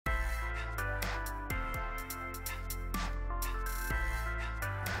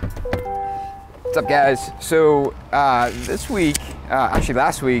What's up, guys? So this week, actually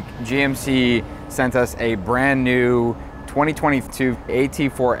last week, GMC sent us a brand new 2022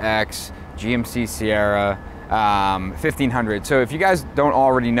 AT4X GMC Sierra 1500. So if you guys don't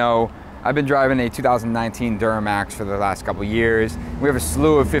already know, I've been driving a 2019 Duramax for the last couple years. We have a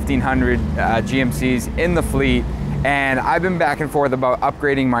slew of 1500 GMCs in the fleet, and I've been back and forth about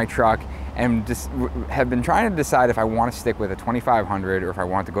upgrading my truck and just have been trying to decide if I want to stick with a 2500 or if I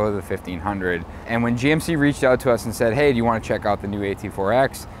want to go to the 1500. And when GMC reached out to us and said, hey, do you want to check out the new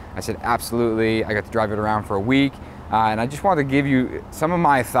AT4X? I said, absolutely. I got to drive it around for a week. And I just wanted to give you some of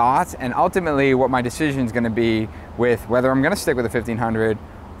my thoughts and ultimately what my decision is going to be with whether I'm going to stick with a 1500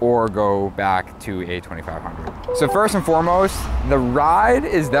 or go back to a 2500. So first and foremost, the ride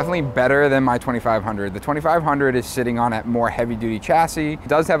is definitely better than my 2500. The 2500 is sitting on a more heavy duty chassis. It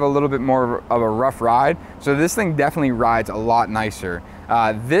does have a little bit more of a rough ride, so this thing definitely rides a lot nicer.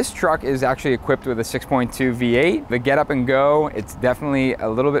 This truck is actually equipped with a 6.2 V8. The get up and go, it's definitely a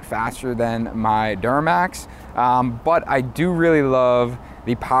little bit faster than my Duramax, but I do really love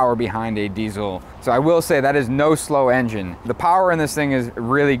the power behind a diesel. So I will say that is no slow engine. The power in this thing is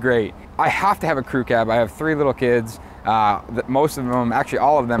really great. I have to have a crew cab. I have 3 little kids. Most of them, actually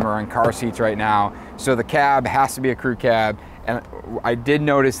all of them, are in car seats right now. So the cab has to be a crew cab. And I did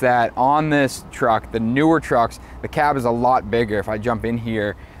notice that on this truck, the newer trucks, the cab is a lot bigger. If I jump in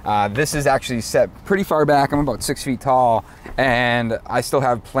here, this is actually set pretty far back. I'm about 6 feet tall, and I still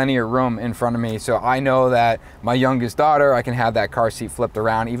have plenty of room in front of me. So I know that my youngest daughter, I can have that car seat flipped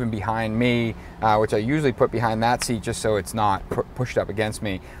around even behind me, which I usually put behind that seat just so it's not pushed up against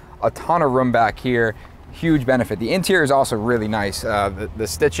me. A ton of room back here. Huge benefit. The interior is also really nice. The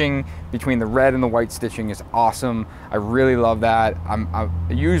stitching between the red and the white stitching is awesome. I really love that. I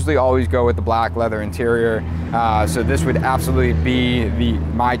usually always go with the black leather interior, so this would absolutely be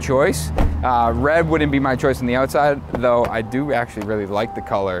my choice. Red wouldn't be my choice on the outside, though I do actually really like the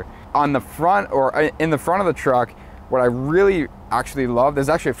color. On the front, or in the front of the truck, what I really actually love, there's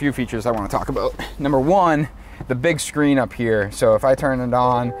actually a few features I want to talk about. Number one, the big screen up here. So if I turn it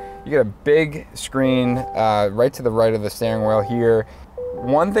on, you get a big screen right to the right of the steering wheel here.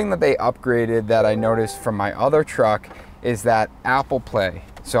 One thing that they upgraded that I noticed from my other truck is that Apple Play.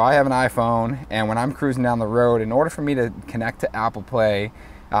 So I have an iPhone, and when I'm cruising down the road, in order for me to connect to Apple Play,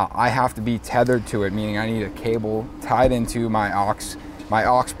 I have to be tethered to it, meaning I need a cable tied into my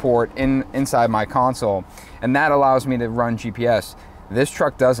aux port inside my console, and that allows me to run GPS. This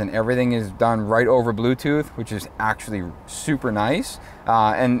truck doesn't. Everything is done right over Bluetooth, which is actually super nice.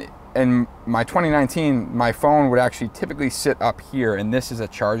 And in my 2019, my phone would actually typically sit up here, and this is a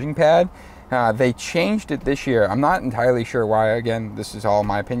charging pad. They changed it this year. I'm not entirely sure why. Again, this is all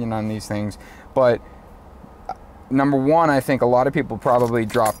my opinion on these things. But number one, I think a lot of people probably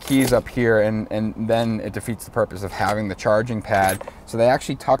drop keys up here, and then it defeats the purpose of having the charging pad. So they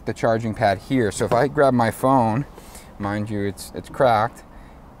actually tucked the charging pad here. So if I grab my phone, mind you, it's cracked.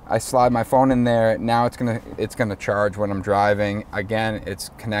 I slide my phone in there. Now it's gonna charge when I'm driving. Again,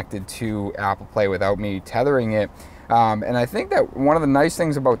 it's connected to Apple Play without me tethering it. And I think that one of the nice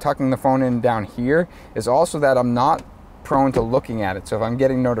things about tucking the phone in down here is also that I'm not prone to looking at it. So if I'm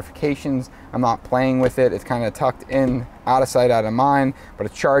getting notifications, I'm not playing with it. It's kind of tucked in, out of sight, out of mind, but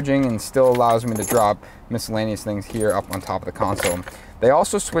it's charging and still allows me to drop miscellaneous things here up on top of the console. They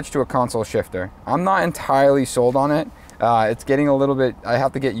also switched to a console shifter. I'm not entirely sold on it. It's getting a little bit, I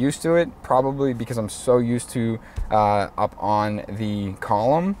have to get used to it, probably because I'm so used to up on the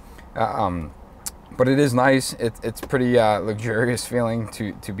column. But it is nice. It's pretty luxurious feeling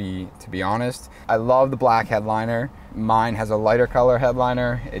to be honest. I love the black headliner. Mine has a lighter color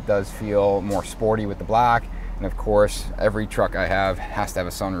headliner. It does feel more sporty with the black. And of course, every truck I have has to have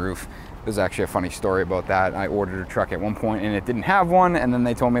a sunroof. There's actually a funny story about that. I ordered a truck at one point and it didn't have one, and then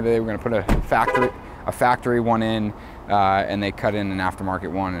they told me that they were going to put a factory one in, and they cut in an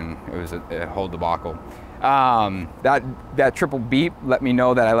aftermarket one, and it was a whole debacle. That triple beep let me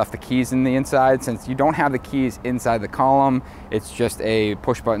know that I left the keys in the inside. Since you don't have the keys inside the column, it's just a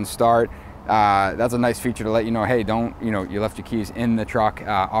push button start. That's a nice feature to let you know, hey, you left your keys in the truck.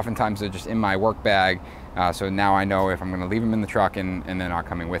 Oftentimes they're just in my work bag, so now I know if I'm going to leave them in the truck and they're not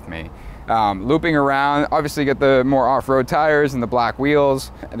coming with me. Looping around, obviously get the more off-road tires and the black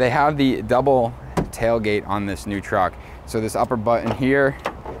wheels. They have the double tailgate on this new truck, so this upper button here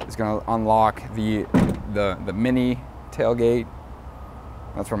is going to unlock the mini tailgate.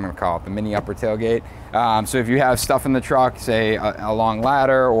 That's what I'm gonna call it, the mini upper tailgate. So if you have stuff in the truck, say a long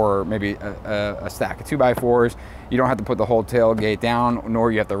ladder or maybe a stack of 2x4s, you don't have to put the whole tailgate down, nor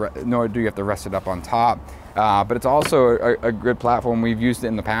do you have to rest it up on top. But it's also a good platform. We've used it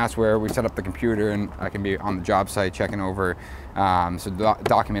in the past where we set up the computer and I can be on the job site checking over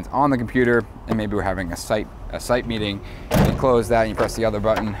documents on the computer, and maybe we're having a site meeting. You close that and you press the other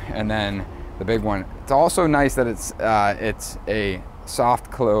button, and then the big one. It's also nice that it's a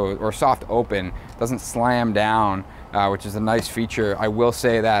soft close or soft open, doesn't slam down, which is a nice feature. I will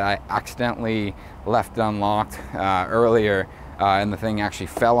say that I accidentally left it unlocked earlier, and the thing actually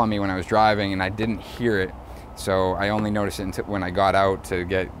fell on me when I was driving, and I didn't hear it. So I only noticed it until when I got out to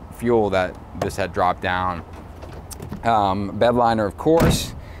get fuel that this had dropped down. Bed liner, of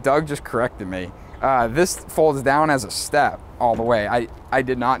course. Doug just corrected me. This folds down as a step all the way. I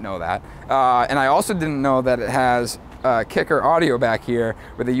did not know that. And I also didn't know that it has kicker audio back here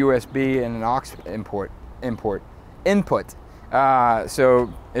with a USB and an aux input.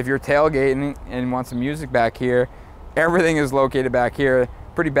 So if you're tailgating and want some music back here, everything is located back here.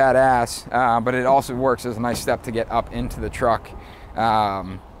 Pretty badass, but it also works as a nice step to get up into the truck.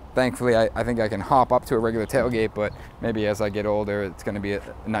 Thankfully, I think I can hop up to a regular tailgate, but maybe as I get older, it's going to be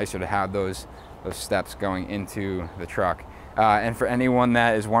nicer to have those steps going into the truck. And for anyone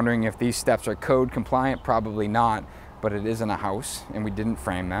that is wondering if these steps are code compliant, probably not, but it is in a house and we didn't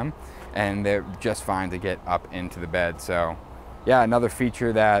frame them, and they're just fine to get up into the bed. So yeah, another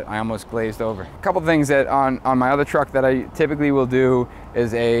feature that I almost glazed over. A couple things that on my other truck that I typically will do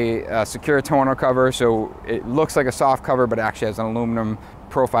is a secure tonneau cover. So it looks like a soft cover, but it actually has an aluminum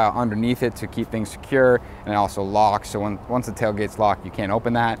profile underneath it to keep things secure, and it also locks. So once the tailgate's locked, you can't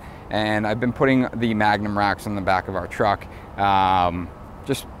open that. And I've been putting the Magnum racks on the back of our truck.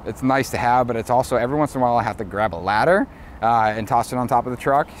 Just, it's nice to have, but it's also every once in a while I have to grab a ladder and toss it on top of the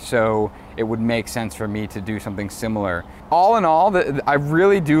truck. So it would make sense for me to do something similar. All in all, I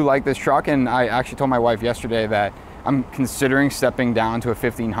really do like this truck, and I actually told my wife yesterday that I'm considering stepping down to a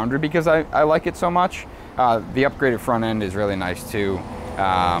 1500 because I like it so much. The upgraded front end is really nice too.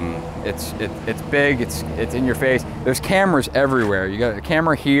 It's big, it's in your face. There's cameras everywhere. You got a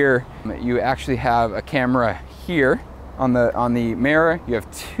camera here. You actually have a camera here on the mirror. You have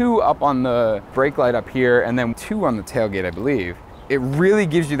two up on the brake light up here, and then two on the tailgate, I believe. It really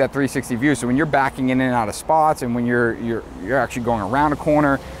gives you that 360 view. So when you're backing in and out of spots, and when you're actually going around a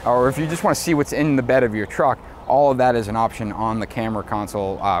corner, or if you just want to see what's in the bed of your truck, all of that is an option on the camera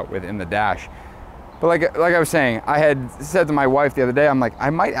console within the dash. But like I was saying, I had said to my wife the other day, I'm like,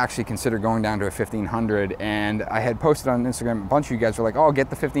 I might actually consider going down to a 1500, and I had posted on Instagram, a bunch of you guys were like, oh, get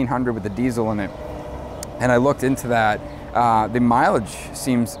the 1500 with the diesel in it. And I looked into that. The mileage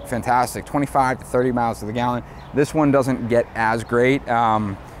seems fantastic, 25 to 30 miles to the gallon. This one doesn't get as great.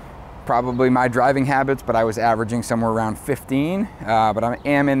 Probably my driving habits, but I was averaging somewhere around 15. But I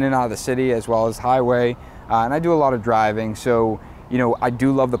am in and out of the city as well as highway, and I do a lot of driving. So, you know, I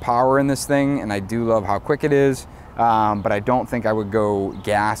do love the power in this thing, and I do love how quick it is. But I don't think I would go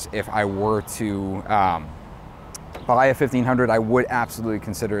gas if I were to buy a 1500. I would absolutely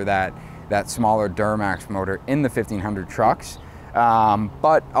consider that smaller Duramax motor in the 1500 trucks.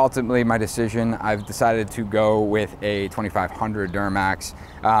 But ultimately my decision, I've decided to go with a 2500 Duramax,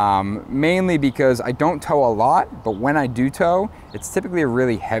 mainly because I don't tow a lot, but when I do tow, it's typically a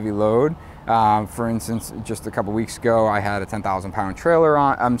really heavy load. For instance, just a couple weeks ago, I had a 10,000 pound trailer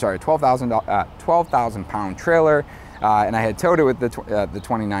on, I'm sorry, 12,000 pound trailer, and I had towed it with the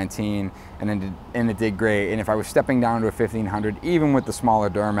 2019, and it did great. And if I was stepping down to a 1500, even with the smaller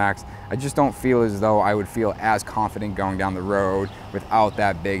Duramax, I just don't feel as though I would feel as confident going down the road without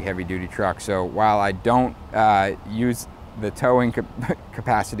that big heavy duty truck. So while I don't use the towing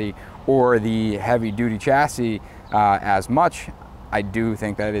capacity or the heavy duty chassis as much, I do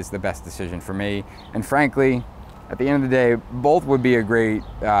think that is the best decision for me. And frankly, at the end of the day, both would be a great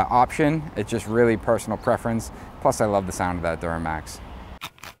option. It's just really personal preference. Plus, I love the sound of that Duramax.